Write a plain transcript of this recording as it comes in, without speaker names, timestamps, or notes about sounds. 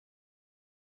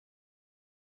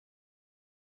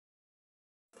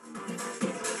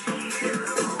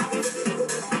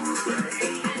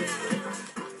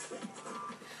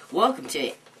Welcome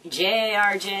to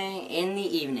J.A.R.J. in the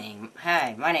evening.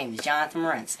 Hi, my name is Jonathan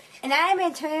Morenz. And I'm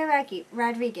Antonio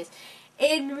Rodriguez.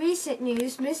 In recent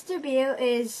news, Mr. Beale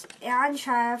is on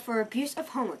trial for abuse of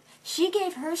homework. She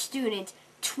gave her students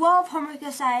 12 homework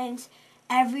assignments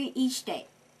each day.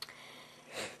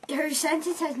 Her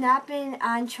sentence has not been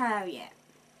on trial yet.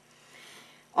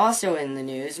 Also in the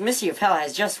news, Mr. Appel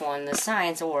has just won the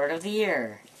Science Award of the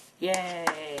Year.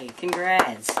 Yay!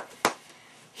 Congrats!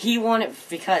 He won it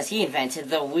because he invented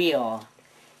the wheel.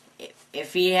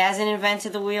 If he hasn't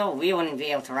invented the wheel, we wouldn't be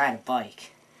able to ride a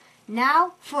bike.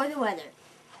 Now for the weather.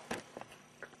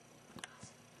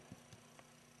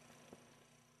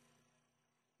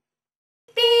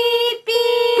 Beep,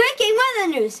 beep. Breaking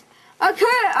weather news. A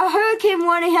hurricane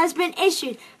warning has been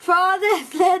issued for all the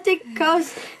Atlantic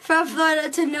coast from Florida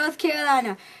to North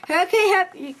Carolina. Hurricane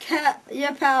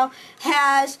Yapel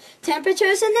has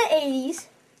temperatures in the 80s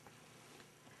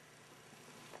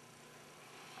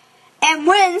and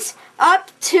winds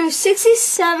up to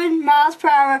 67 miles per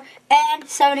hour and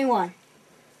 71.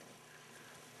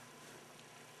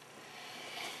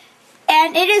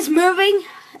 And it is moving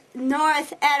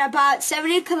north at about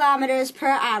 70 kilometers per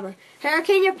hour.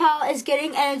 Hurricane Yapel is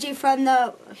getting energy from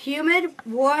the humid,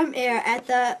 warm air at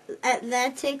the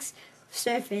Atlantic's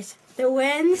surface. The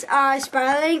winds are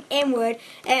spiraling inward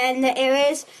and the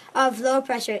areas of low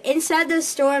pressure. Inside the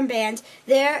storm bands,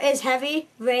 there is heavy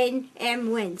rain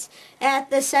and winds. At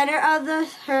the center of the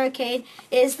hurricane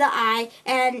is the eye,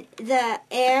 and the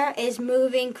air is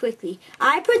moving quickly.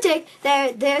 I predict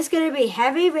that there's going to be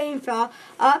heavy rainfall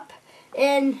up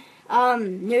in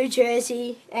New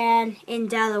Jersey and in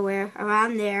Delaware,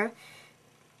 around there.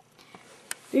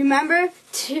 Remember,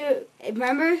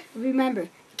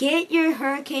 get your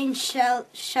hurricane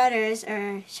shutters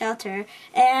or shelter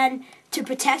and to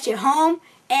protect your home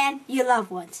and your loved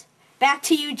ones. Back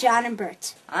to you, John and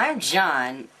Bert. I'm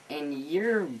John, and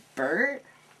you're Bert?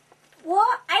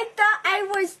 Well, I thought I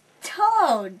was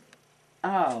Toad.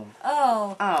 Oh.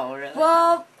 Oh. Oh, really?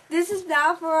 Well, this is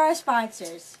now for our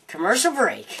sponsors. Commercial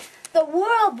break. The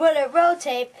world wouldn't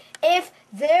rotate if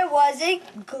there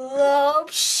wasn't Globe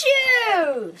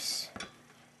Shoes.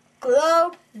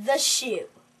 Globe the shoe.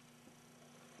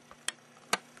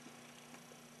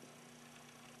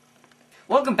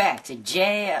 Welcome back to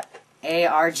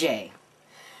J.A.R.J.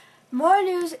 More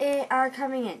news are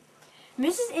coming in.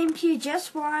 Mrs. Impey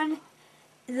just won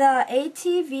the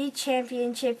ATV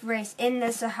championship race in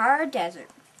the Sahara Desert.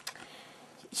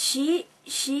 She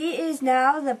is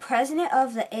now the president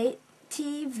of the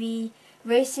ATV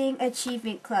Racing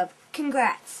Achievement Club.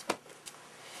 Congrats.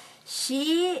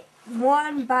 She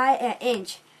won by an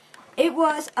inch. It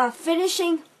was a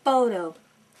finishing photo.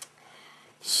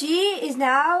 She is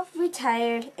now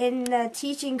retired in the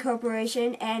teaching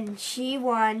corporation, and she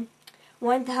won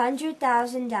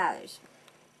 $100,000.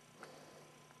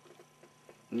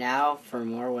 Now for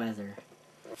more weather.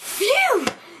 Phew!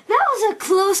 That was a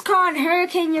close call on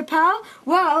Hurricane Yapel.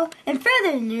 Well, in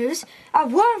further news, a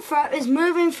warm front is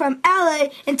moving from LA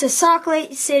into Salt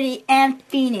Lake City and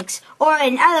Phoenix. Or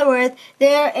in other words,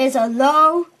 there is a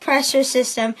low pressure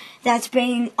system that's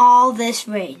bringing all this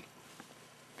rain.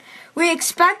 We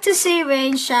expect to see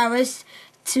rain showers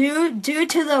due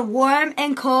to the warm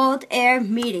and cold air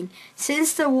meeting.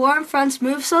 Since the warm fronts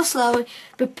move so slowly,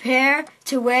 prepare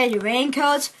to wear your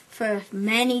raincoats for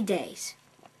many days.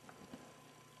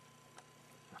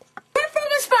 We're from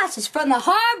the sponsors from the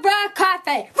Hard Rock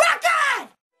Cafe. Rock on!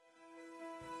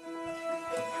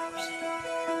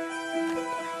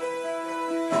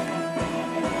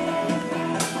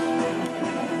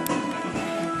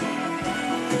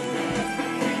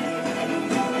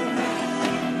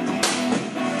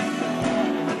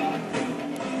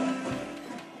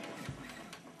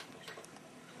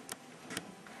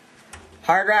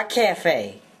 Hard Rock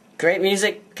Cafe. Great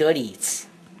music, good eats.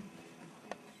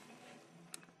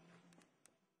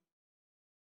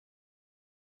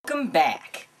 Welcome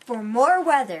back. For more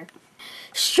weather.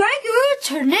 Strikeroo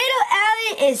Tornado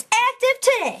Alley is active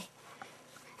today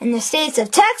in the states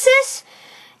of Texas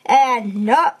and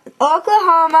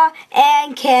Oklahoma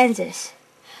and Kansas.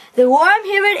 The warm,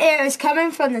 humid air is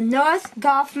coming from the North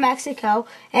Gulf of Mexico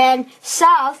and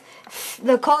south.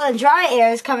 The cold and dry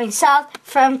air is coming south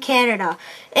from Canada.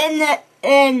 In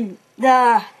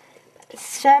the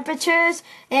temperatures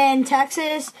in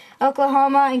Texas,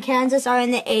 Oklahoma, and Kansas are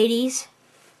in the 80s.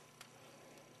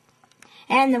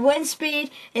 And the wind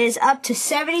speed is up to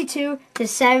 72 to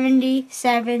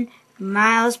 77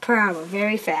 miles per hour.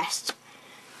 Very fast.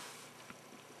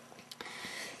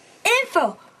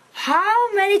 Info.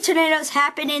 How many tornadoes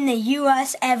happen in the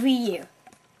U.S. every year?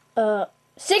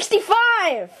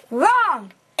 65.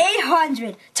 Wrong.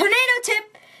 800. Tornado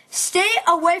tip: stay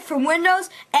away from windows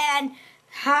and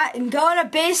go in a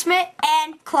basement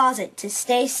and closet to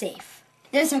stay safe.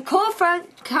 There's a cold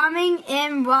front coming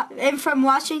in from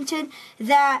Washington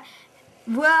that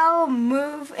will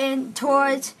move in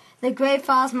towards the Great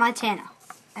Falls, Montana,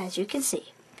 as you can see.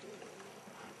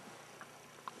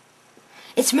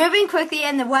 It's moving quickly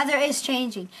and the weather is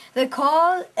changing. The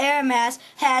cold air mass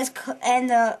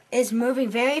is moving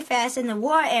very fast, and the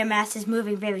warm air mass is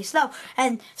moving very slow.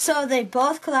 And so they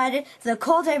both collided. The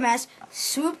cold air mass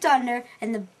swooped under,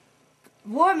 and the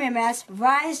warm air mass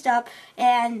rised up,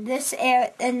 and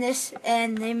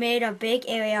they made a big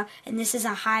area. And this is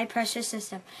a high pressure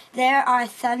system. There are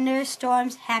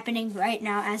thunderstorms happening right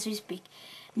now as we speak.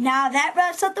 Now that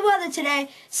wraps up the weather today.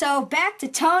 So back to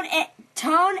Tone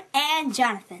and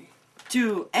Jonathan.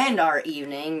 To end our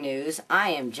evening news,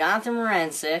 I am Jonathan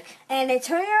Morensic. And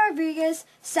Antonio Rodriguez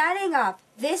signing off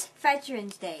this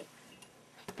Veterans Day.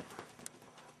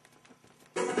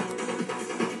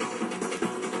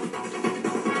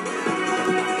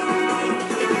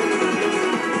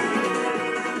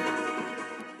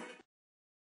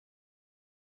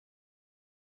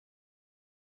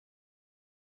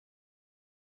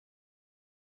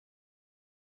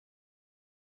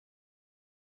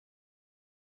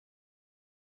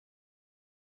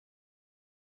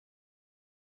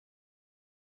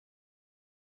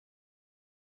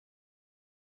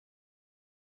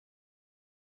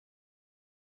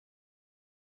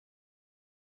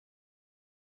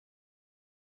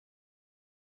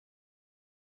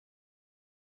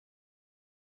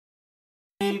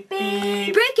 Beep,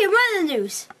 beep. Breaking weather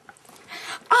news.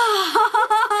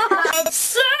 It's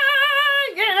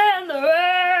singing in the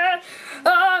rain.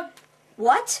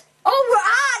 What? Oh, we're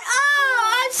on!